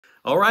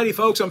Alrighty,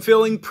 folks, I'm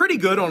feeling pretty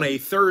good on a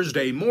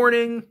Thursday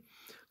morning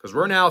because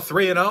we're now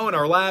 3-0 in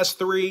our last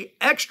 3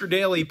 extra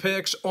daily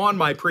picks on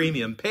my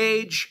premium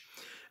page.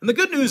 And the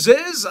good news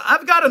is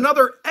I've got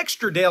another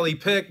extra daily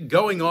pick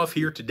going off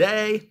here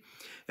today.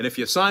 And if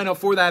you sign up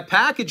for that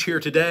package here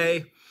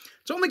today,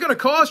 it's only going to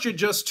cost you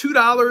just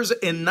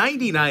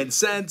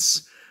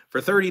 $2.99 for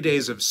 30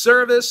 days of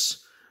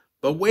service.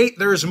 But wait,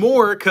 there's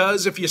more,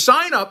 because if you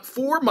sign up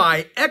for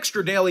my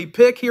extra daily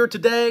pick here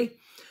today,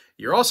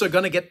 you're also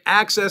going to get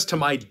access to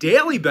my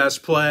daily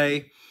best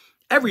play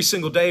every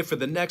single day for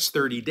the next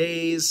 30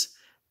 days,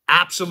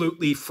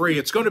 absolutely free.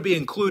 It's going to be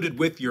included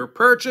with your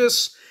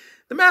purchase.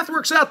 The math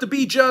works out to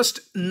be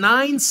just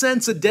 9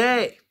 cents a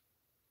day.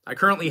 I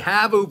currently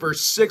have over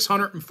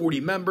 640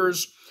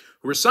 members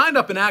who are signed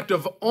up and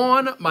active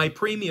on my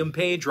premium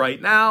page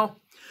right now.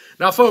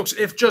 Now, folks,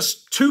 if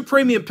just 2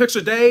 premium picks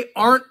a day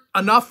aren't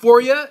enough for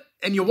you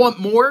and you want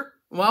more,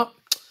 well,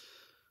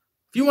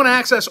 if you want to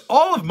access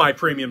all of my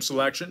premium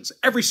selections,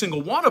 every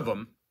single one of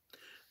them,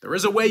 there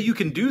is a way you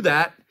can do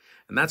that,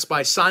 and that's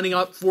by signing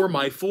up for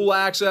my full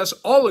access,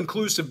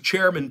 all-inclusive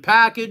Chairman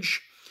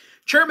package.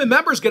 Chairman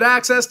members get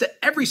access to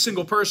every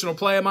single personal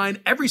play of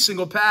mine, every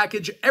single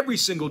package, every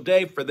single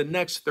day for the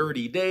next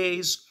 30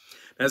 days.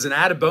 As an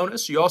added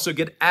bonus, you also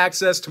get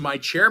access to my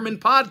Chairman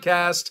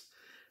podcast,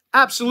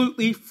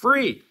 absolutely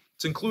free.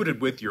 It's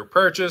included with your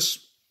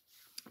purchase.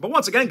 But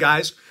once again,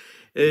 guys,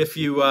 if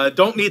you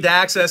don't need to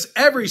access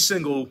every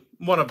single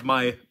one of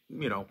my,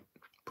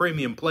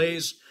 premium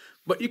plays,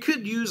 but you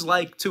could use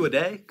like 2 a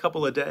day,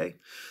 couple a day,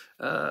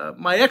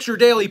 my extra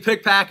daily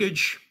pick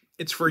package,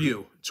 it's for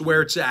you. It's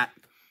where it's at.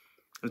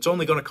 It's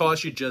only going to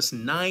cost you just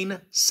 9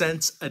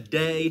 cents a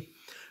day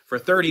for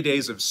 30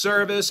 days of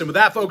service. And with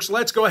that, folks,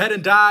 let's go ahead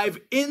and dive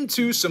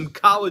into some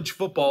college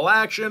football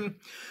action.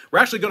 We're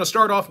actually going to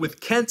start off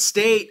with Kent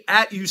State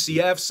at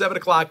UCF, 7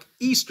 o'clock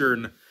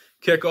Eastern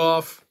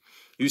kickoff.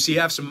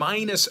 UCF's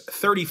minus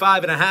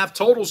 35.5,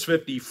 totals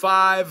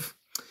 55.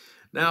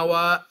 Now,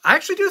 I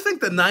actually do think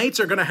the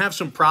Knights are going to have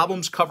some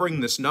problems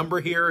covering this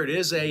number here. It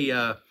is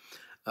a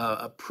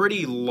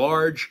pretty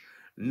large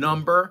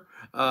number.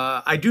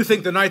 I do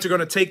think the Knights are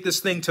going to take this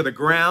thing to the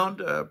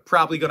ground,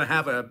 probably going to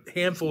have a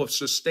handful of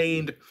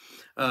sustained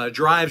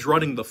drives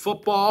running the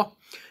football.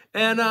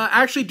 And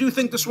I actually do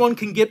think this one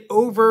can get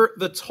over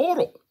the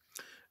total.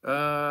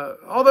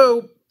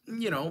 Although,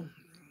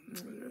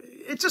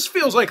 it just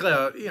feels like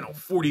a,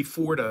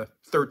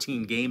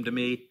 44-13 game to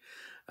me.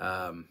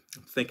 I'm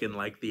thinking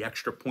like the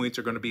extra points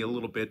are going to be a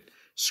little bit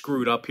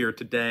screwed up here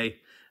today.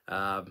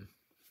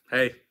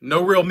 Hey,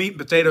 no real meat and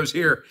potatoes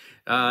here.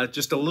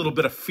 Just a little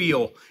bit of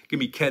feel. Give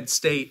me Kent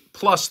State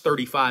plus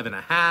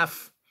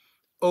 35.5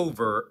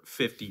 over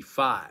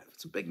 55.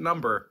 It's a big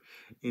number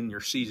in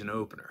your season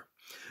opener.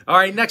 All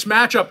right, next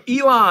matchup,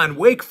 Elon,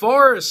 Wake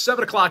Forest,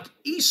 7 o'clock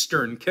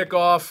Eastern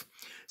kickoff.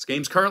 This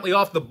game's currently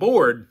off the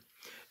board.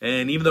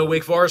 And even though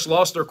Wake Forest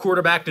lost their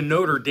quarterback to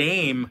Notre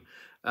Dame,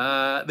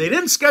 they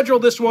didn't schedule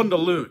this one to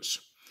lose.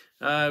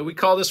 We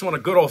call this one a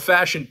good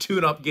old-fashioned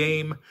tune-up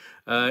game.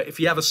 If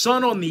you have a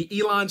son on the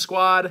Elon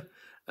squad,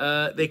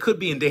 they could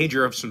be in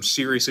danger of some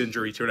serious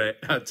injury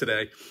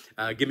today.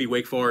 Give me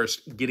Wake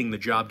Forest getting the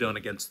job done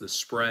against the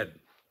spread.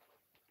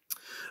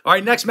 All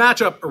right, next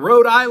matchup,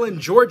 Rhode Island,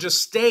 Georgia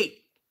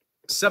State,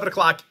 7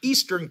 o'clock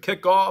Eastern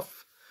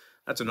kickoff.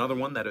 That's another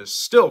one that is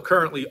still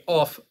currently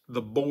off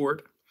the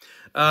board.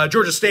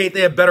 Georgia State, they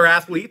have better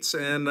athletes,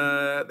 and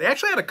they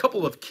actually had a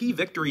couple of key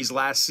victories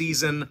last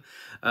season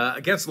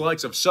against the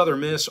likes of Southern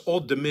Miss,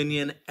 Old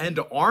Dominion, and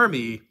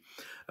Army.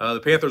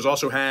 The Panthers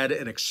also had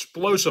an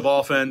explosive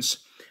offense,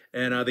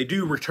 and they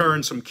do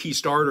return some key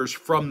starters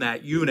from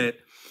that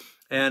unit.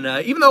 And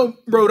even though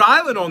Rhode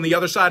Island on the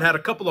other side had a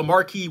couple of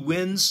marquee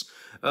wins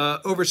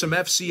over some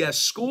FCS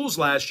schools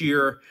last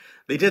year,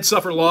 they did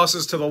suffer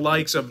losses to the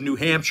likes of New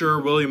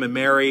Hampshire, William and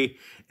Mary,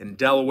 and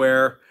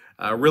Delaware.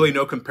 Really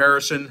no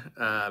comparison.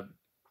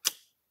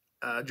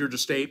 Georgia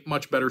State,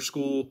 much better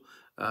school.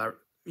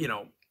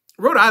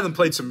 Rhode Island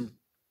played some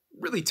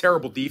really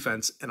terrible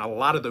defense in a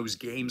lot of those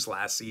games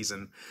last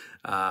season.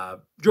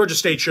 Georgia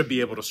State should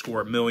be able to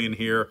score 1 million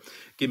here.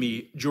 Give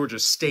me Georgia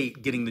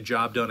State getting the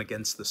job done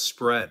against the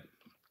spread.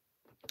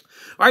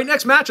 All right,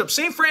 next matchup,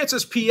 St.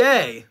 Francis,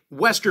 PA,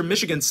 Western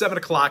Michigan, 7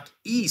 o'clock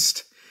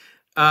East.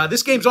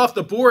 This game's off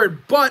the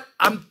board, but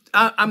I'm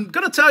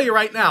going to tell you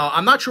right now,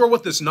 I'm not sure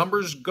what this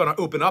number's going to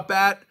open up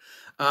at.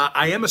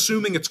 I am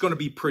assuming it's going to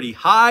be pretty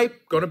high,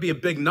 going to be a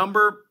big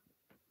number,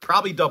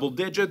 probably double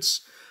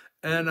digits.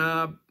 And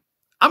I'm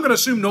going to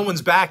assume no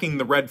one's backing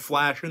the Red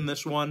Flash in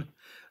this one.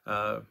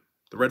 The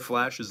Red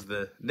Flash is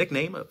the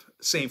nickname of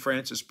St.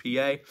 Francis,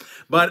 PA.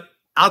 But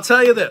I'll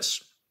tell you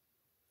this.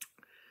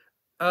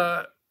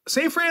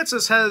 St.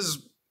 Francis has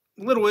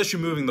little issue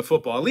moving the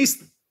football. At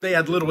least they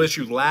had little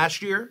issue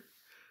last year.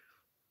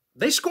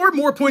 They scored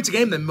more points a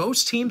game than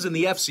most teams in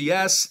the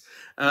FCS.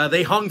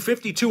 They hung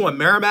 52 on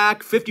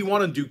Merrimack,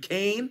 51 on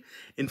Duquesne,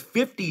 and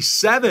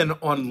 57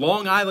 on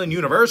Long Island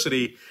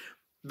University.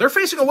 They're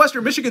facing a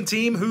Western Michigan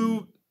team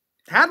who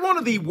had one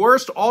of the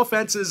worst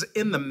offenses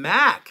in the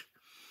MAC.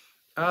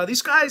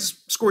 These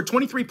guys scored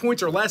 23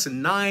 points or less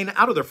in 9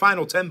 out of their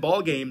final 10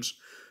 ball games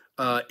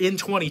in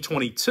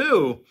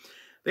 2022.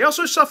 They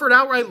also suffered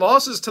outright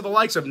losses to the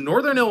likes of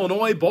Northern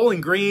Illinois, Bowling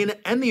Green,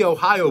 and the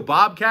Ohio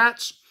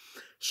Bobcats.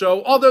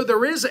 So although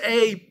there is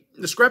a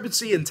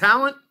discrepancy in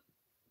talent,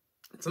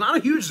 it's not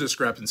a huge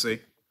discrepancy.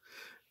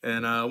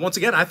 And once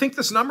again, I think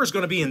this number is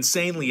going to be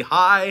insanely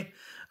high.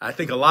 I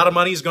think a lot of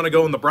money is going to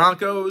go in the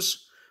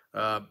Broncos.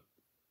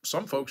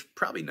 Some folks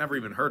probably never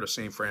even heard of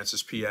St.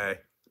 Francis, PA.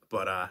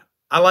 But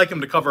I like them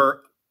to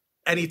cover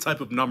any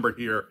type of number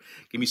here.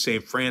 Give me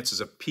St. Francis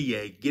of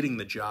PA getting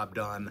the job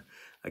done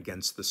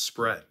against the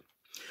spread.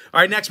 All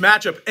right, next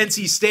matchup,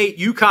 NC State,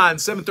 UConn,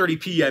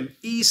 7:30 p.m.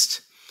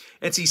 East.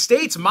 NC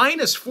State's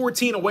minus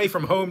 14 away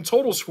from home,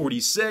 totals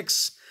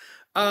 46.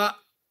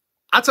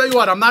 I'll tell you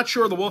what, I'm not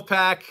sure the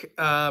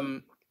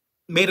Wolfpack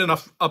made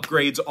enough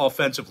upgrades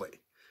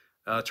offensively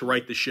to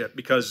right the ship,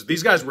 because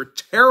these guys were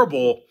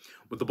terrible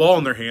with the ball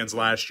in their hands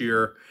last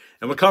year.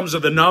 And when it comes to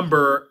the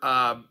number,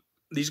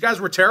 these guys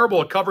were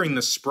terrible at covering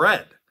the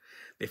spread.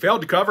 They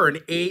failed to cover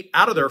in 8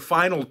 out of their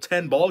final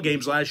 10 ball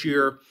games last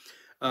year.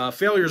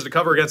 Failures to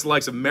cover against the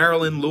likes of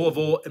Maryland,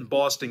 Louisville, and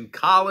Boston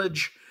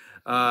College.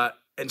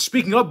 And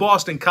speaking of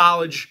Boston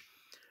College,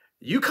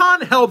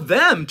 UConn held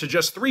them to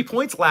just 3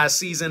 points last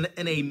season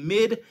in a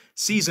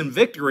mid-season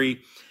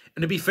victory.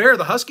 And to be fair,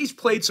 the Huskies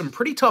played some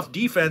pretty tough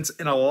defense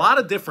in a lot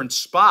of different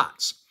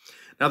spots.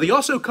 Now, they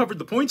also covered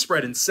the point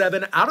spread in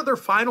 7 out of their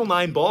final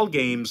 9 ball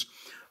games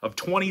of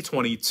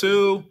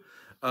 2022.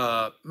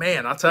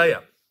 Man, I'll tell you,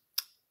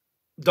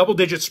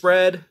 double-digit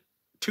spread,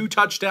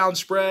 2-touchdown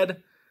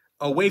spread,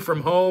 away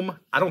from home.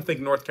 I don't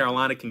think North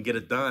Carolina can get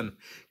it done.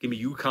 Give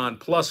me UConn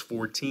plus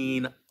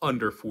 14,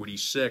 under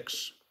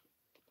 46.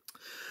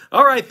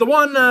 All right, the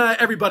one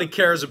everybody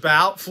cares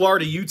about,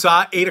 Florida,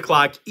 Utah, 8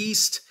 o'clock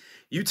East.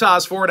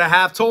 Utah's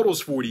 4.5,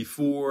 totals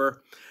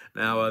 44.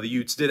 Now, the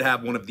Utes did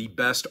have one of the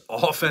best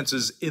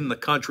offenses in the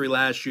country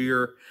last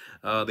year.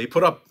 They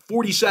put up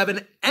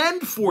 47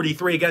 and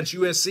 43 against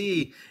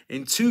USC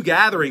in 2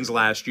 gatherings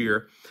last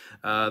year.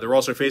 They're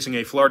also facing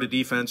a Florida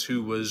defense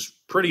who was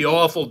pretty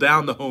awful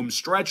down the home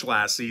stretch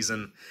last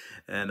season,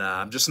 and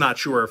I'm just not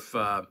sure if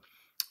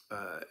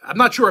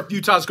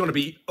Utah's going to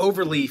be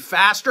overly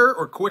faster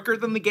or quicker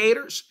than the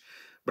Gators,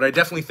 but I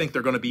definitely think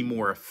they're going to be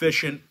more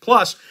efficient.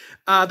 Plus,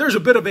 there's a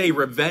bit of a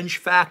revenge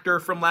factor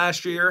from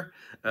last year.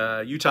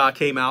 Utah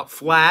came out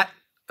flat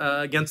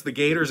against the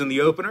Gators in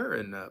the opener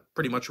and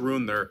pretty much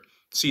ruined their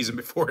season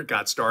before it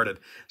got started.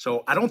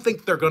 So I don't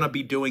think they're going to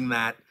be doing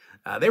that.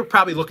 They were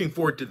probably looking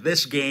forward to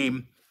this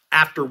game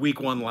after week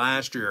 1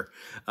 last year.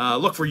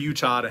 Look for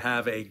Utah to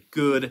have a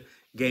good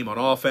game on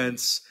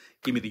offense.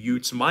 Give me the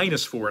Utes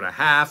minus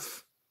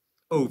 4.5,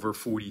 over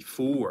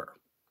 44.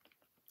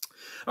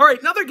 All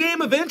right, another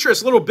game of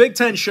interest, little Big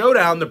Ten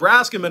showdown.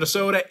 Nebraska,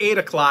 Minnesota, 8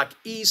 o'clock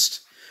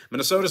East.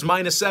 Minnesota's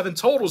minus 7,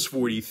 totals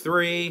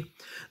 43.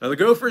 Now, the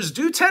Gophers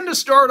do tend to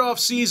start off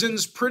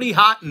seasons pretty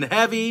hot and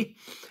heavy.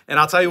 And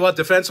I'll tell you what,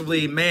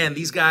 defensively, man,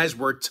 these guys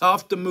were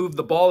tough to move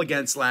the ball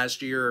against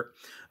last year.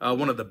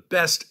 One of the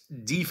best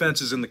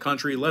defenses in the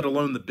country, let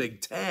alone the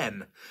Big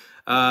Ten.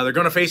 They're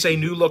going to face a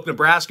new-look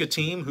Nebraska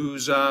team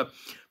who's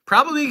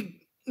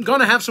probably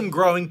going to have some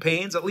growing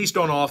pains, at least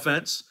on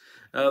offense.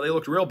 They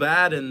looked real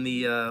bad in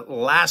the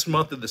last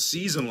month of the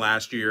season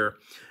last year.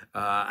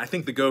 I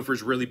think the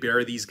Gophers really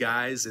bury these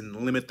guys and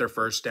limit their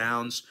first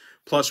downs.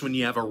 Plus, when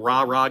you have a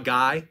rah-rah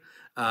guy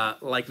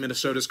like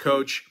Minnesota's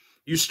coach,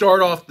 you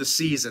start off the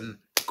season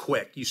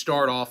quick. You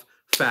start off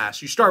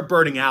fast. You start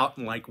burning out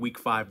in like week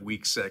 5,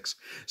 week 6.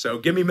 So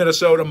give me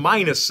Minnesota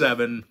minus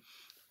 7,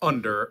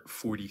 under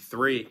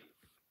 43.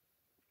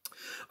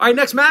 All right,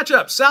 next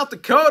matchup, South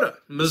Dakota,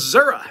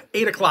 Missouri,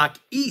 8 o'clock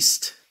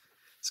East.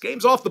 This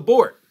game's off the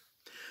board.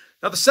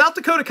 Now, the South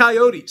Dakota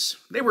Coyotes,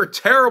 they were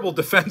terrible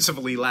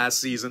defensively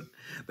last season.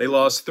 They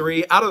lost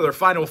 3 out of their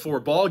final 4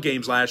 ball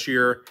games last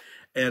year,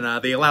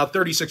 and they allowed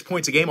 36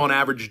 points a game on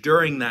average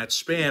during that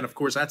span. Of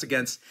course, that's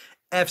against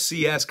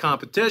FCS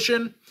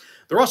competition.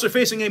 They're also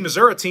facing a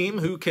Missouri team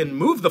who can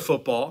move the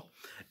football,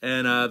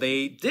 and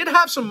they did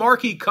have some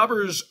marquee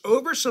covers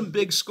over some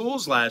big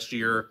schools last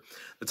year.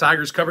 The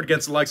Tigers covered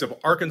against the likes of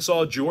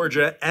Arkansas,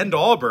 Georgia, and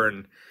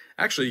Auburn.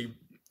 Actually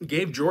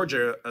gave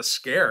Georgia a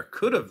scare.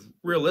 Could have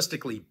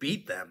realistically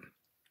beat them.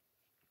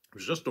 It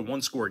was just a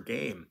 1-score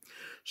game.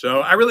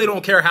 So I really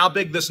don't care how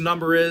big this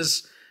number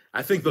is.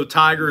 I think the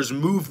Tigers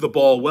moved the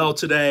ball well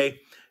today.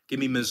 Give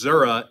me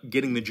Missouri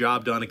getting the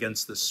job done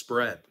against the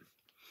spread.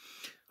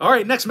 All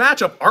right, next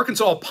matchup,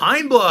 Arkansas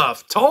Pine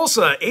Bluff,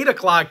 Tulsa, 8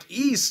 o'clock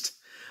East.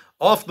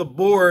 Off the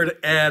board,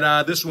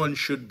 and this one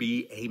should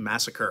be a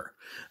massacre.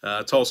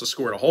 Tulsa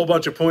scored a whole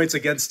bunch of points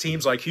against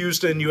teams like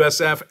Houston,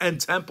 USF,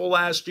 and Temple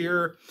last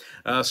year.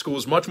 School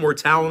is much more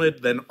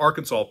talented than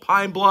Arkansas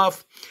Pine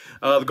Bluff.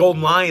 The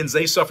Golden Lions,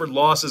 they suffered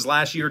losses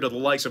last year to the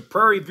likes of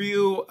Prairie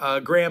View,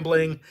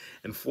 Grambling,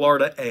 and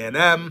Florida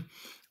A&M.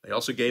 They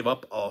also gave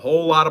up a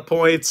whole lot of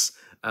points.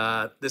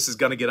 This is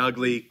going to get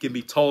ugly. Give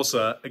me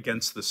Tulsa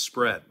against the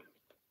spread.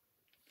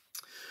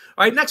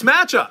 All right, next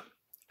matchup.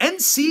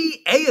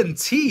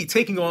 NCAAF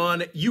taking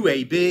on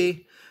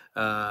UAB,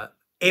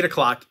 8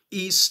 o'clock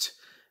East.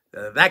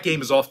 That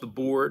game is off the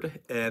board,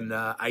 and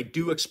I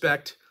do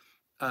expect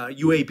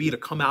UAB to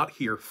come out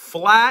here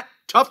flat.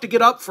 Tough to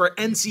get up for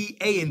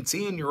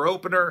NCAAF in your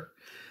opener.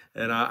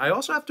 And I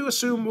also have to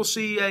assume we'll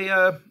see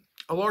a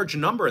large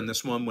number in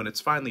this one when it's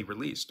finally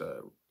released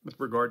with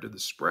regard to the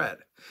spread.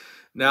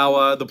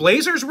 Now, the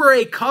Blazers were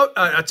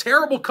a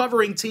terrible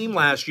covering team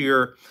last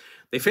year.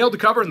 They failed to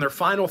cover in their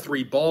final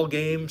 3 ball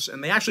games,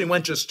 and they actually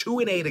went just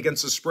 2-8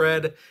 against the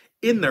spread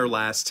in their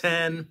last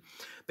 10.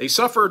 They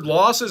suffered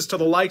losses to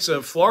the likes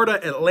of Florida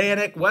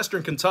Atlantic,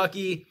 Western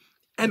Kentucky,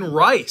 and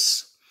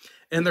Rice.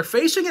 And they're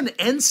facing an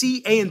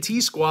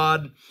NCAAF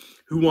squad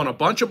who won a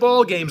bunch of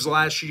ball games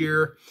last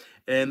year,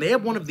 and they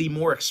have one of the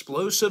more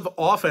explosive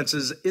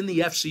offenses in the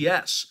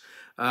FCS.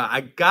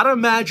 I got to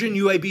imagine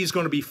UAB is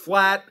going to be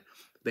flat.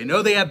 They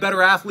know they have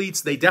better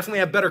athletes. They definitely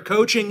have better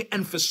coaching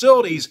and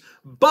facilities,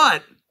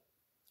 but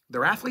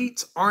their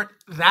athletes aren't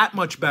that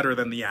much better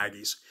than the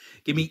Aggies.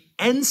 Give me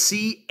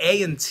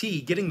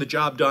NCAAF getting the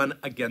job done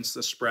against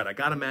the spread. I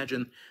got to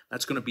imagine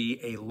that's going to be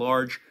a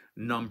large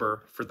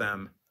number for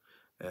them,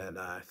 and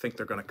I think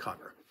they're going to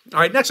cover.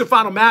 All right, next and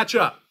final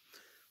matchup.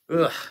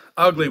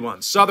 Ugly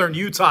one. Southern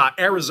Utah,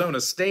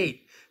 Arizona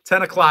State,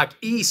 10 o'clock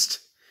East.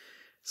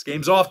 This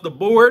game's off the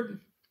board.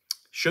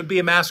 Should be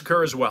a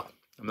massacre as well.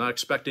 I'm not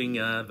expecting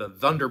the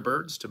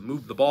Thunderbirds to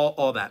move the ball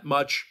all that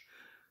much.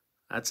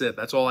 That's it.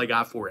 That's all I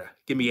got for you.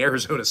 Give me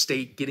Arizona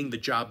State getting the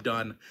job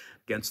done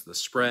against the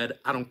spread.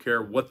 I don't care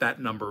what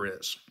that number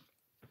is.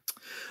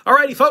 All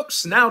righty,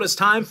 folks. Now it is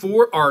time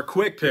for our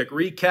quick pick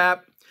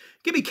recap.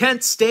 Give me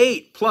Kent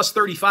State plus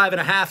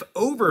 35.5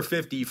 over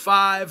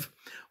 55.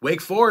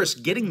 Wake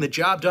Forest getting the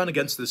job done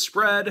against the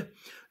spread.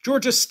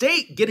 Georgia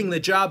State getting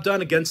the job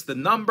done against the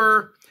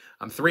number.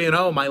 I'm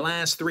 3-0 my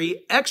last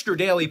 3 extra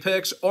daily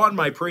picks on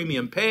my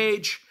premium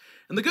page.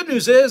 And the good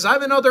news is I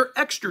have another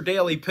extra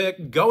daily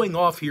pick going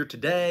off here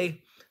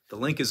today. The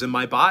link is in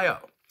my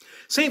bio.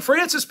 St.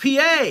 Francis,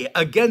 PA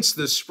against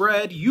the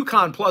spread.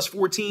 UConn plus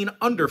 14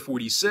 under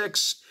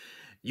 46.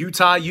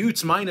 Utah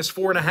Utes minus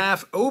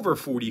 4.5 over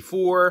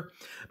 44.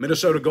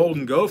 Minnesota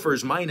Golden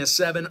Gophers minus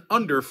 7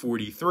 under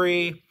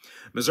 43.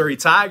 Missouri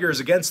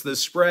Tigers against the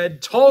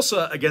spread.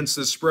 Tulsa against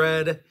the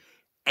spread.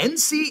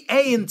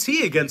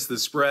 NCAAF against the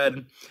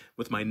spread.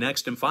 With my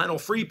next and final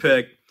free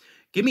pick,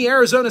 give me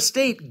Arizona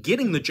State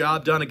getting the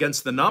job done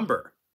against the number.